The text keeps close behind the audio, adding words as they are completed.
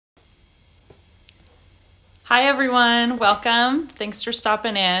Hi everyone, welcome. Thanks for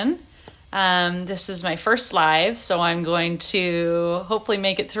stopping in. This is my first live, so I'm going to hopefully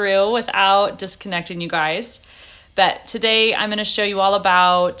make it through without disconnecting you guys. But today I'm going to show you all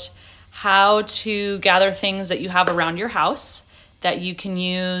about how to gather things that you have around your house that you can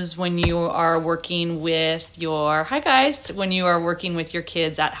use when you are working with when you are working with your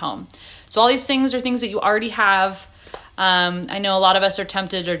kids at home. So all these things are things that you already have. I know a lot of us are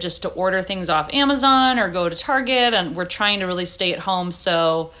tempted or just to order things off Amazon or go to Target, and we're trying to really stay at home.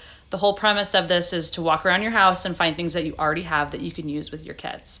 So the whole premise of this is to walk around your house and find things that you already have that you can use with your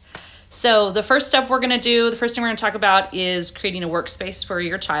kids. So the first step we're going to do, the first thing we're going to talk about is creating a workspace for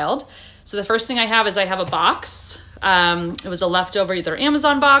your child. So the first thing I have a box. It was a leftover either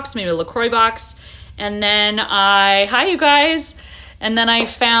Amazon box, maybe a LaCroix box. And then hi you guys. And then I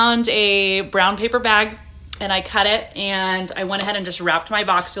found a brown paper bag and I cut it and I went ahead and just wrapped my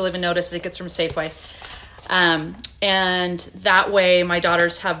box. You'll even notice that it's from Safeway. And that way my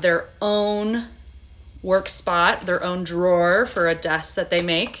daughters have their own work spot, their own drawer for a desk that they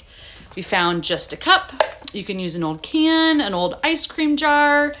make. We found just a cup. You can use an old can, an old ice cream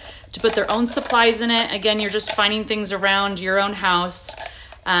jar to put their own supplies in it. Again, you're just finding things around your own house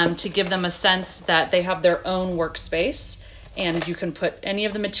to give them a sense that they have their own workspace. And you can put any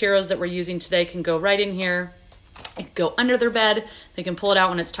of the materials that we're using today can go right in here. It can go under their bed. They can pull it out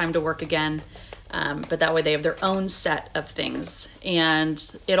when it's time to work again. But that way they have their own set of things. And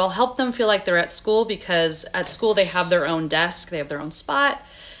it'll help them feel like they're at school, because at school they have their own desk. They have their own spot.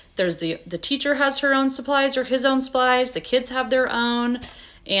 There's the teacher has her own supplies or his own supplies. The kids have their own.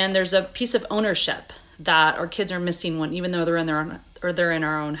 And there's a piece of ownership that our kids are missing when, even though they're in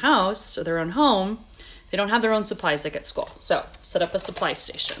our own house or their own home, they don't have their own supplies like at school. So set up a supply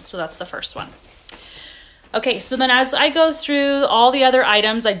station. So that's the first one. Okay, so then as I go through all the other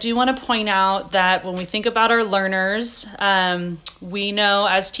items, I do want to point out that when we think about our learners, we know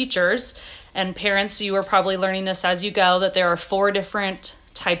as teachers and parents, you are probably learning this as you go, that there are 4 different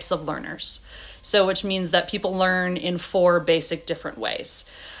types of learners. So which means that people learn in 4 basic different ways.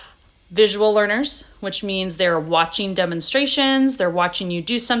 Visual learners, which means they're watching demonstrations, they're watching you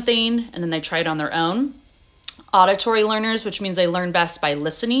do something, and then they try it on their own. Auditory learners, which means they learn best by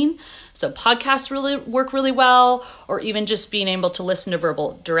listening. So podcasts really work really well, or even just being able to listen to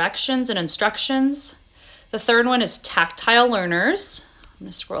verbal directions and instructions. The third one is tactile learners. I'm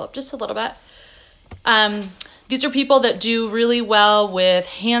going to scroll up just a little bit. These are people that do really well with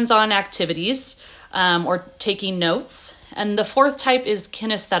hands-on activities or taking notes. And the fourth type is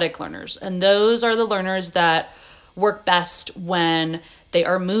kinesthetic learners. And those are the learners that work best when they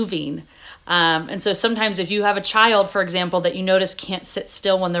are moving. And so sometimes if you have a child, for example, that you notice can't sit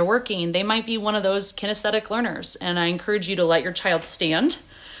still when they're working, they might be one of those kinesthetic learners. And I encourage you to let your child stand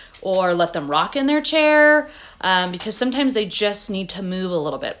or let them rock in their chair, because sometimes they just need to move a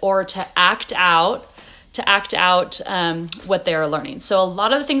little bit or to act out what they're learning. So a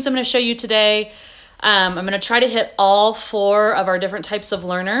lot of the things I'm going to show you today, I'm going to try to hit all 4 of our different types of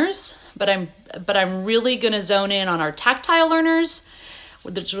learners, but I'm really going to zone in on our tactile learners,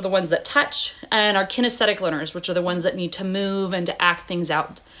 which are the ones that touch, and our kinesthetic learners, which are the ones that need to move and to act things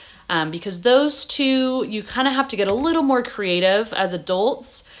out. Because those 2, you kind of have to get a little more creative as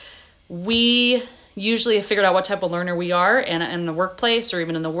adults. We usually have figured out what type of learner we are, and in the workplace or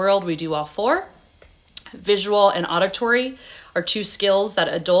even in the world, we do all 4. Visual and auditory are 2 skills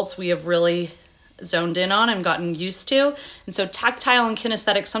that adults we have really zoned in on and gotten used to. And so tactile and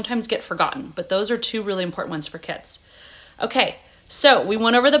kinesthetic sometimes get forgotten, but those are 2 really important ones for kids. Okay, so we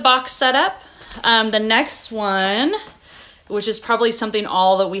went over the box setup. The next one, which is probably something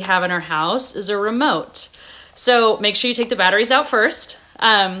all that we have in our house, is a remote. So make sure you take the batteries out first.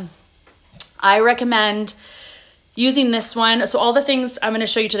 I recommend using this one. So all the things I'm going to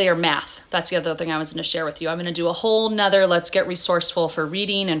show you today are math. That's the other thing I was going to share with you. I'm going to do a whole nother Let's Get Resourceful for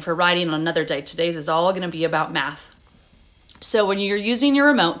reading and for writing on another day. Today's is all going to be about math. So when you're using your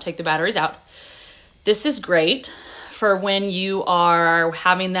remote, take the batteries out. This is great for when you are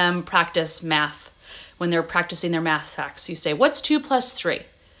having them practice math, when they're practicing their math facts. You say, what's 2 plus 3?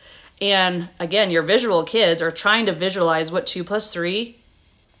 And again, your visual kids are trying to visualize what 2 plus 3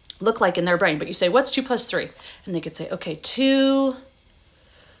 look like in their brain. But you say, what's 2 plus 3? And they could say, okay, 2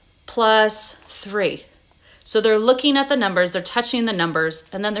 plus 3. So they're looking at the numbers, they're touching the numbers,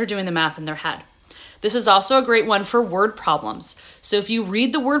 and then they're doing the math in their head. This is also a great one for word problems. So if you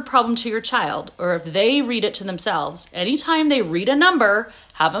read the word problem to your child, or if they read it to themselves, anytime they read a number,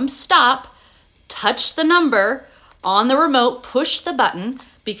 have them stop, touch the number on the remote, push the button,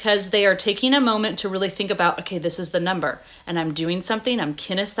 because they are taking a moment to really think about, okay, this is the number, and I'm doing something, I'm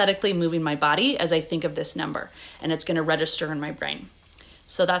kinesthetically moving my body as I think of this number, and it's gonna register in my brain.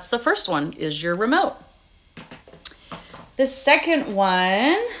 So that's the first one, is your remote. The second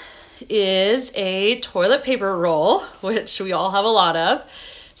one is a toilet paper roll, which we all have a lot of.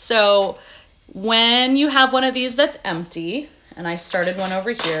 So when you have one of these that's empty, and I started one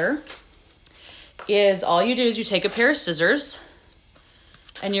over here, is all you do is you take a pair of scissors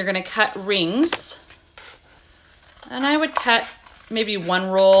and you're gonna cut rings. And I would cut maybe one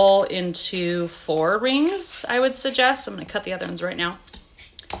roll into 4 rings, I would suggest. I'm gonna cut the other ones right now.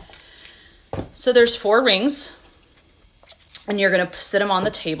 So there's 4 rings, and you're gonna sit them on the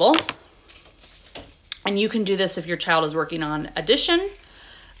table. And you can do this if your child is working on addition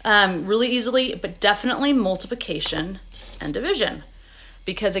really easily, but definitely multiplication and division.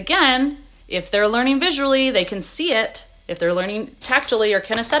 Because again, if they're learning visually, they can see it. If they're learning tactily or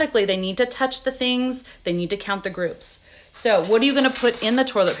kinesthetically, they need to touch the things, they need to count the groups. So what are you gonna put in the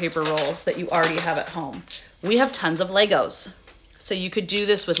toilet paper rolls that you already have at home? We have tons of Legos. So you could do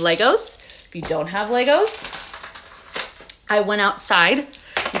this with Legos. If you don't have Legos, I went outside.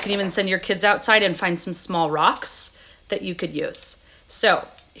 You can even send your kids outside and find some small rocks that you could use. So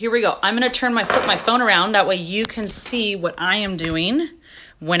here we go. I'm gonna flip my phone around. That way you can see what I am doing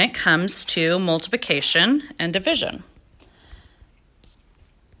when it comes to multiplication and division.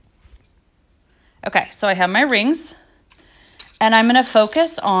 Okay, so I have my rings, and I'm gonna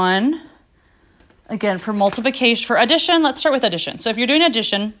focus on, again, for multiplication, for addition, let's start with addition. So if you're doing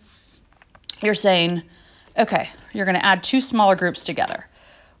addition, you're saying, okay, you're gonna add 2 smaller groups together.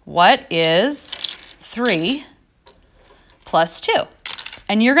 What is 3 plus 2?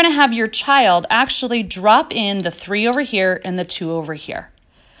 And you're gonna have your child actually drop in the 3 over here and the 2 over here.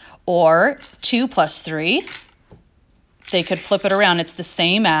 Or 2 plus 3, they could flip it around. It's the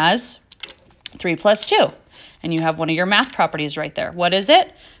same as 3 plus 2. And you have one of your math properties right there. What is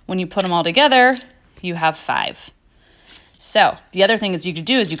it? When you put them all together, you have 5. So the other thing is you could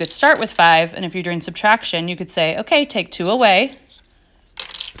do is you could start with 5, and if you're doing subtraction, you could say, okay, take 2 away.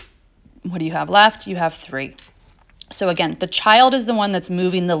 What do you have left? You have 3. So again, the child is the one that's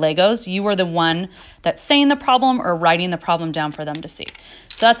moving the Legos. You are the one that's saying the problem or writing the problem down for them to see.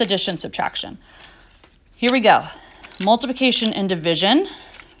 So that's addition, subtraction. Here we go. Multiplication and division.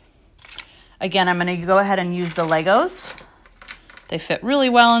 Again, I'm going to go ahead and use the Legos. They fit really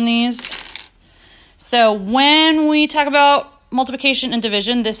well in these. So when we talk about multiplication and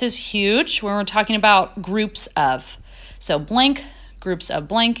division, this is huge when we're talking about groups of. So blank, groups of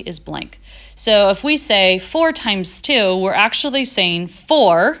blank is blank. So if we say 4 times 2, we're actually saying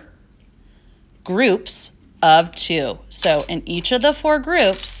 4 groups of 2. So in each of the 4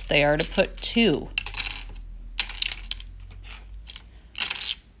 groups, they are to put 2.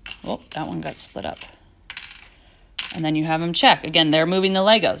 Oh, that one got split up. And then you have them check. Again, they're moving the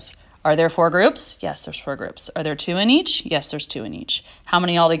Legos. Are there 4 groups? Yes, there's 4 groups. Are there 2 in each? Yes, there's 2 in each. How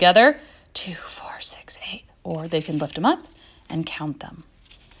many altogether? 2, 4, 6, 8. Or they can lift them up and count them.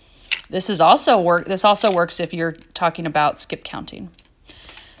 This also works if you're talking about skip counting.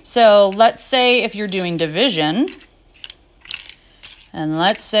 So let's say if you're doing division, and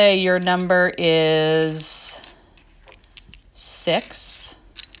let's say your number is 6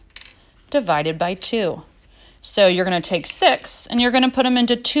 divided by 2. So you're going to take 6 and you're going to put them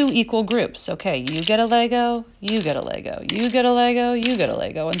into 2 equal groups. Okay, you get a Lego, you get a Lego, you get a Lego, you get a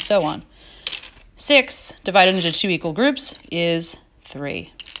Lego, and so on. 6 divided into 2 equal groups is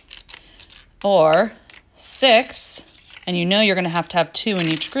 3. Or 6, and you know you're going to have 2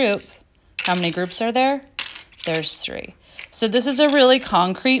 in each group. How many groups are there? There's 3. So this is a really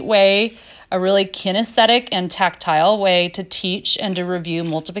concrete way, a really kinesthetic and tactile way to teach and to review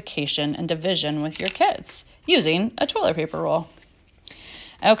multiplication and division with your kids using a toilet paper roll.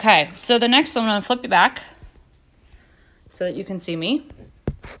 Okay, so the next one, I'm going to flip it back so that you can see me.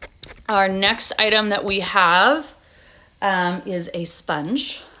 Our next item that we have is a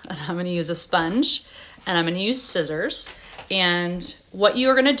sponge. And I'm going to use a sponge and I'm going to use scissors. And what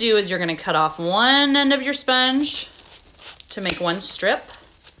you're going to do is you're going to cut off one end of your sponge to make one strip.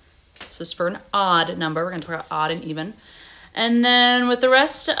 This is for an odd number. We're going to put odd and even. And then with the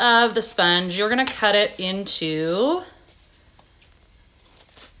rest of the sponge, you're going to cut it into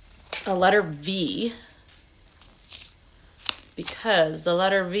a letter V, because the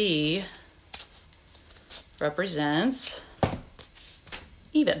letter V represents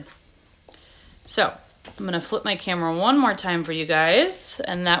even. So I'm going to flip my camera one more time for you guys,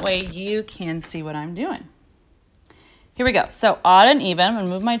 and that way you can see what I'm doing. Here we go. So odd and even. I'm going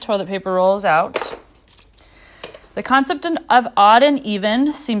to move my toilet paper rolls out. The concept of odd and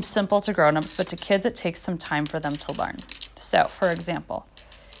even seems simple to grown-ups, but to kids it takes some time for them to learn. So, for example,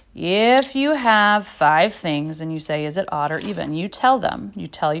 if you have 5 things and you say, is it odd or even? You tell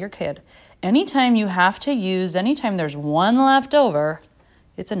your kid, anytime there's 1 left over,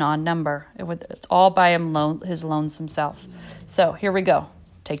 it's an odd number. It's all by his lonesome self. So here we go.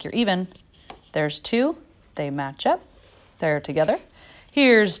 Take your even. There's 2, they match up. They're together.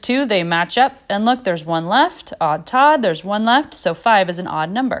 Here's 2, they match up, and look, there's 1 left. Odd Todd, there's 1 left, so 5 is an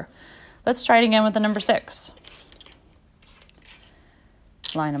odd number. Let's try it again with the number 6.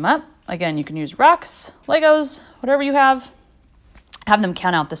 Line them up. Again, you can use rocks, Legos, whatever you have. Have them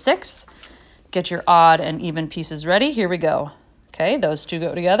count out the 6. Get your odd and even pieces ready. Here we go. Okay, those 2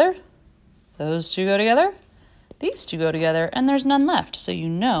 go together. Those 2 go together. These 2 go together, and there's none left, so you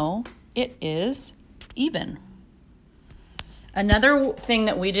know it is even. Another thing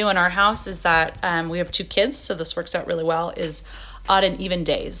that we do in our house is that we have 2 kids, so this works out really well, is odd and even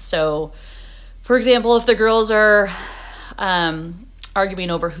days. So, for example, if the girls are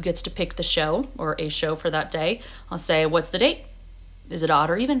arguing over who gets to pick the show or a show for that day, I'll say, what's the date? Is it odd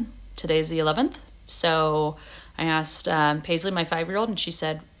or even? Today's the 11th. So I asked Paisley, my 5-year-old, and she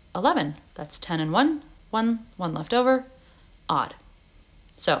said 11. That's 10 and 1. 1 left over. Odd.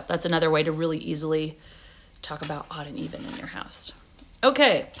 So that's another way to really easily talk about odd and even in your house.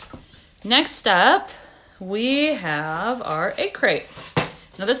 Okay, next up we have our egg crate.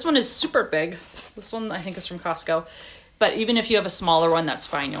 Now this one is super big. This one I think is from Costco, but even if you have a smaller one, that's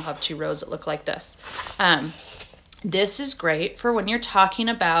fine. You'll have 2 rows that look like this. This is great for when you're talking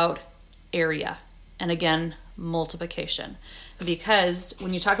about area and again, multiplication, because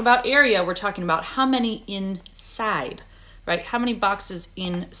when you talk about area, we're talking about how many inside, right? How many boxes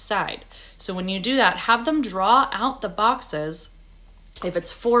inside. So when you do that, have them draw out the boxes. If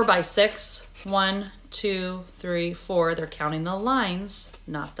it's 4 by 6, 1, 2, 3, 4, they're counting the lines,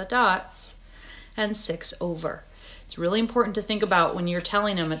 not the dots, and 6 over. It's really important to think about when you're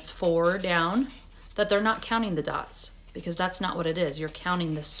telling them it's 4 down, that they're not counting the dots, because that's not what it is. You're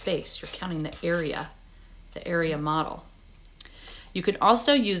counting the space, you're counting the area model. You could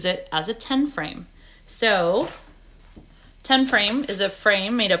also use it as a 10 frame. So 10 frame is a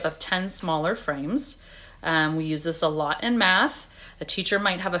frame made up of 10 smaller frames. We use this a lot in math. A teacher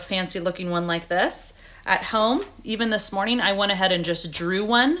might have a fancy looking one like this. At home, even this morning, I went ahead and just drew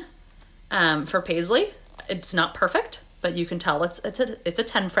one for Paisley. It's not perfect, but you can tell it's a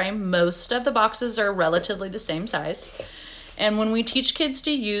 10 frame. Most of the boxes are relatively the same size. And when we teach kids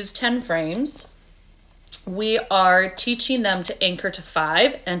to use 10 frames, we are teaching them to anchor to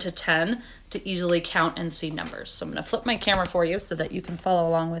 5 and to 10 to easily count and see numbers. So I'm going to flip my camera for you so that you can follow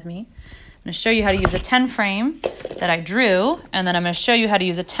along with me. I'm going to show you how to use a 10 frame that I drew, and then I'm going to show you how to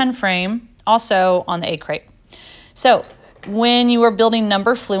use a 10 frame also on the egg crate. So when you are building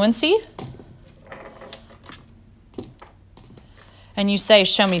number fluency, and you say,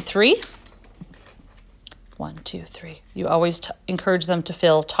 show me 3. 1, 2, 3. You always encourage them to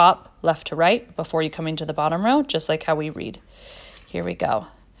fill top left to right before you come into the bottom row, just like how we read. Here we go.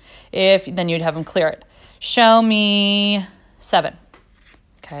 Then you'd have them clear it. Show me 7.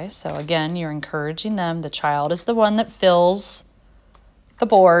 Okay, so again, you're encouraging them. The child is the one that fills the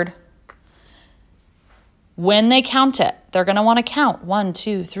board. When they count it, they're going to want to count 1,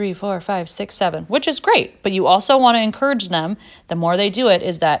 2, 3, 4, 5, 6, 7, which is great. But you also want to encourage them. The more they do it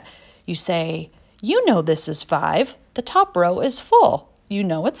is that you say, you know this is 5. The top row is full. You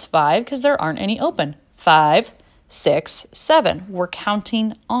know it's 5 because there aren't any open. 5, 6, 7. We're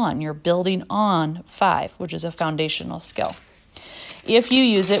counting on. You're building on 5, which is a foundational skill. If you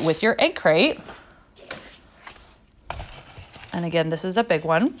use it with your egg crate, and again, this is a big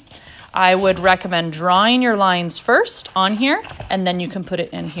one, I would recommend drawing your lines first on here, and then you can put it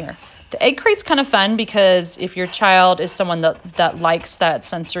in here. The egg crate's kind of fun because if your child is someone that likes that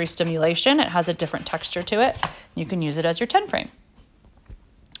sensory stimulation, it has a different texture to it. You can use it as your 10 frame.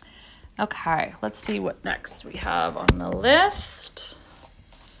 Okay, let's see what next we have on the list.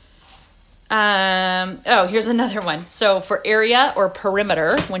 Oh, here's another one. So for area or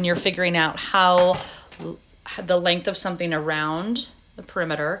perimeter, when you're figuring out how the length of something around the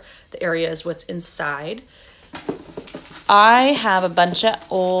perimeter, the area is what's inside. I have a bunch of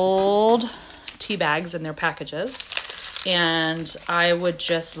old tea bags in their packages, and I would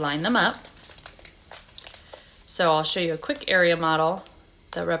just line them up. So I'll show you a quick area model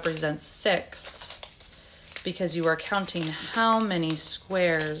that represents 6 because you are counting how many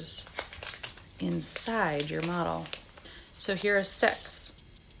squares inside your model. So here is 6.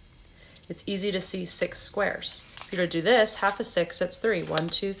 It's easy to see 6 squares. If you were to do this, half of 6, that's 3. 1,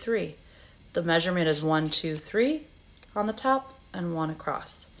 2, 3. the measurement is 1, 2, 3 on the top and 1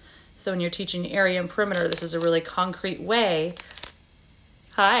 across. So when you're teaching area and perimeter, this is a really concrete way,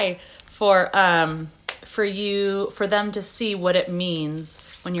 for them to see what it means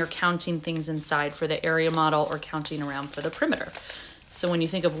when you're counting things inside for the area model or counting around for the perimeter. So when you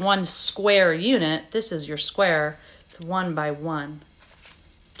think of 1 square unit, this is your square, it's 1 by 1.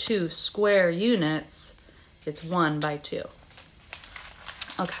 2 square units, it's 1 by 2.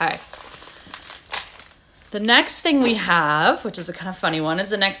 Okay. The next thing we have, which is a kind of funny one, is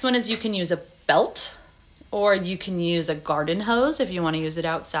the next one is you can use a belt or you can use a garden hose if you want to use it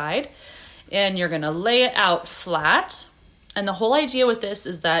outside. And you're going to lay it out flat. And the whole idea with this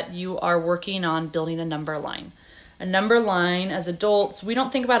is that you are working on building a number line. A number line, as adults, we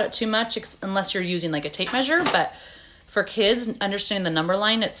don't think about it too much unless you're using like a tape measure, but for kids, understanding the number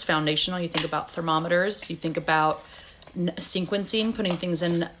line, it's foundational. You think about thermometers, you think about sequencing, putting things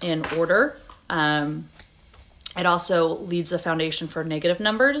in order. It also leads the foundation for negative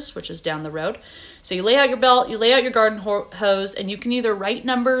numbers, which is down the road. So you lay out your belt, you lay out your garden hose, and you can either write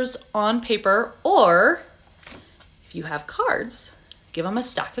numbers on paper or if you have cards, give them a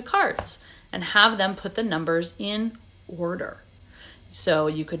stack of cards and have them put the numbers in order. So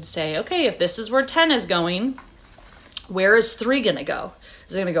you could say, okay, if this is where 10 is going, where is 3 gonna go?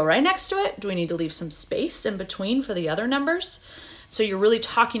 Is it gonna go right next to it? Do we need to leave some space in between for the other numbers? So you're really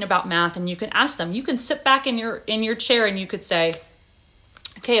talking about math, and you can ask them. You can sit back in your chair and you could say,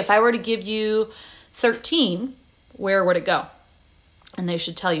 okay, if I were to give you 13, where would it go? And they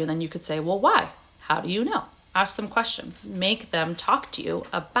should tell you. And then you could say, well, why? How do you know? Ask them questions. Make them talk to you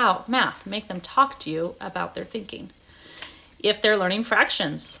about math. Make them talk to you about their thinking. If they're learning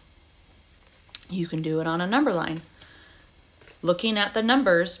fractions, you can do it on a number line. Looking at the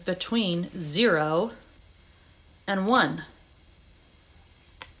numbers between 0 and 1.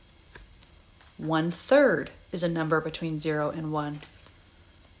 1/3 is a number between 0 and 1.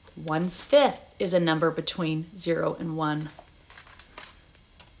 1/5 is a number between 0 and 1.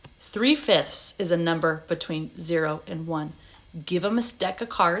 3/5 is a number between 0 and 1. Give them a deck of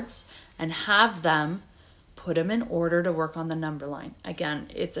cards and have them put them in order to work on the number line. Again,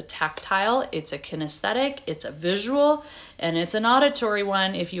 it's a tactile, it's a kinesthetic, it's a visual, and it's an auditory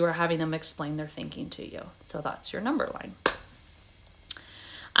one if you are having them explain their thinking to you. So that's your number line.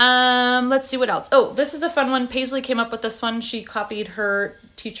 Let's see what else. Oh, this is a fun one. Paisley came up with this one. She copied her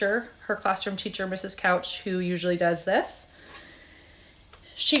teacher, her classroom teacher, Mrs. Couch, who usually does this.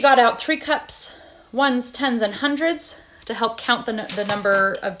 She got out 3 cups, 1s, 10s, and 100s to help count the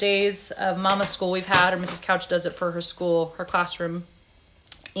number of days of Mama School we've had, or Mrs. Couch does it for her school, her classroom.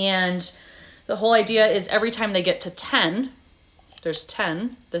 And the whole idea is every time they get to 10, there's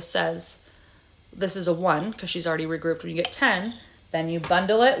 10, this says, this is a 1, because she's already regrouped. When you get 10, then you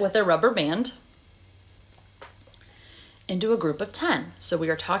bundle it with a rubber band into a group of 10. So we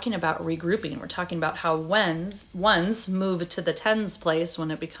are talking about regrouping. We're talking about how ones move to the 10s place when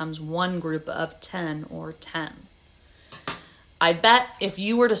it becomes one group of 10 or 10. I bet if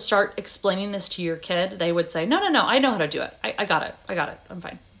you were to start explaining this to your kid, they would say, no, I know how to do it. I got it, I'm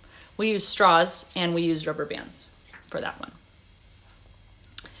fine. We use straws and we use rubber bands for that one.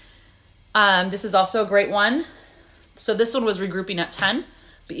 This is also a great one. So this one was regrouping at 10,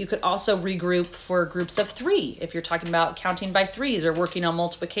 but you could also regroup for groups of 3. If you're talking about counting by 3s or working on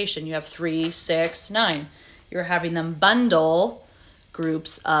multiplication, you have 3, 6, 9. You're having them bundle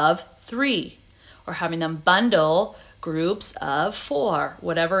groups of 3 or having them bundle groups of 4,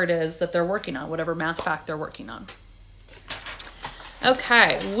 whatever it is that they're working on, whatever math fact they're working on.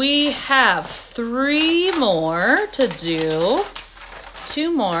 Okay, we have 3 more to do.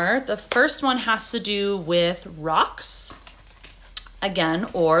 2 more. The first one has to do with rocks, again,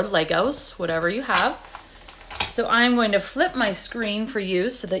 or Legos, whatever you have. So I'm going to flip my screen for you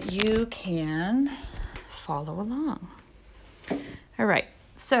so that you can follow along. All right,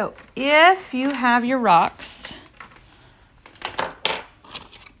 so if you have your rocks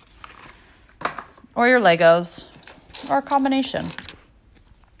or your Legos or a combination,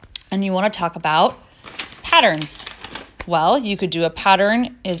 and you want to talk about patterns, well, you could do a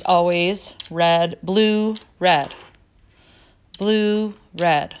pattern is always red, blue, red, blue,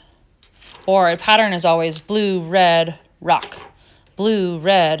 red. Or a pattern is always blue, red, rock, blue,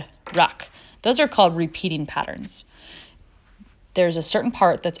 red, rock. Those are called repeating patterns. There's a certain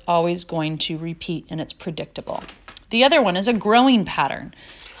part that's always going to repeat and it's predictable. The other one is a growing pattern.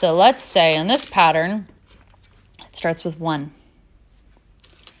 So let's say in this pattern, it starts with 1,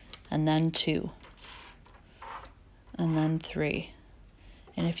 and then 2, and then 3.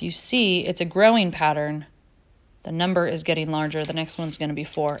 And if you see, it's a growing pattern The number is getting larger. The next one's going to be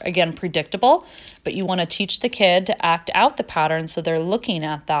 4. Again, predictable, but you want to teach the kid to act out the pattern so they're looking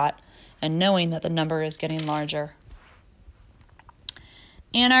at that and knowing that the number is getting larger.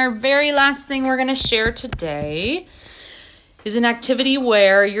 And our very last thing we're going to share today is an activity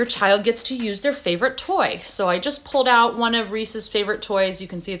where your child gets to use their favorite toy. So I just pulled out one of Reese's favorite toys. You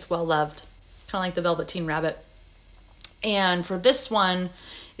can see it's well loved, kind of like the Velveteen Rabbit. And for this one,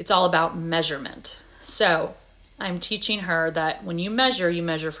 it's all about measurement. So I'm teaching her that when you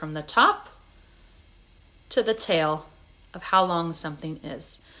measure from the top to the tail of how long something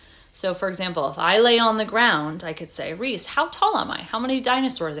is. So for example, if I lay on the ground, I could say, Reese, how tall am I? How many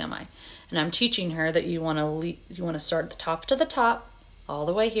dinosaurs am I? And I'm teaching her that you want to start at the top to the top, all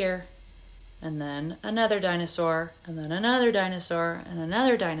the way here, and then another dinosaur, and then another dinosaur, and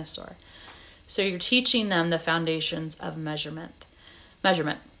another dinosaur. So you're teaching them the foundations of measurement.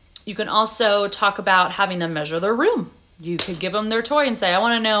 You can also talk about having them measure their room. You could give them their toy and say, I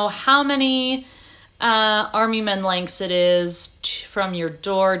want to know how many army men lengths it is from your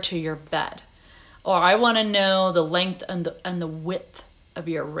door to your bed. Or I want to know the length and the width of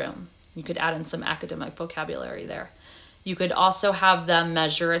your room. You could add in some academic vocabulary there. You could also have them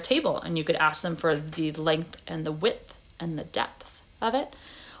measure a table, and you could ask them for the length and the width and the depth of it,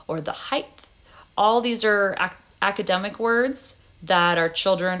 or the height. All these are academic words that our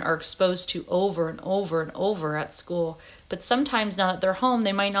children are exposed to over and over and over at school. But sometimes now that they're home,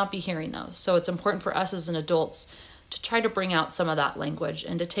 they might not be hearing those. So it's important for us as an adults to try to bring out some of that language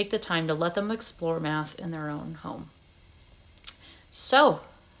and to take the time to let them explore math in their own home. So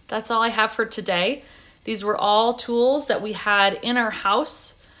that's all I have for today. These were all tools that we had in our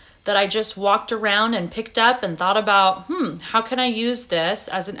house that I just walked around and picked up and thought about, how can I use this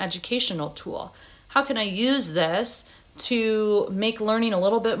as an educational tool? How can I use this to make learning a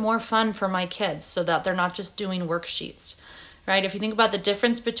little bit more fun for my kids so that they're not just doing worksheets, right? If you think about the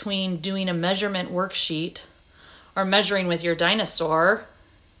difference between doing a measurement worksheet or measuring with your dinosaur,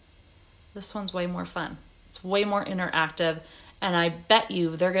 this one's way more fun. It's way more interactive, and I bet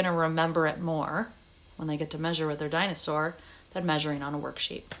you they're going to remember it more when they get to measure with their dinosaur than measuring on a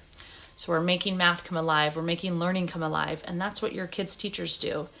worksheet. So we're making math come alive, we're making learning come alive, and that's what your kids' teachers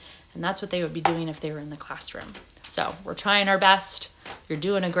do. And that's what they would be doing if they were in the classroom. So we're trying our best. You're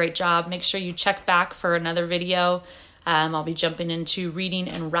doing a great job. Make sure you check back for another video. I'll be jumping into reading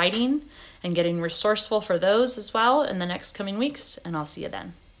and writing and getting resourceful for those as well in the next coming weeks. And I'll see you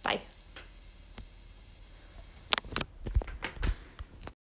then. Bye.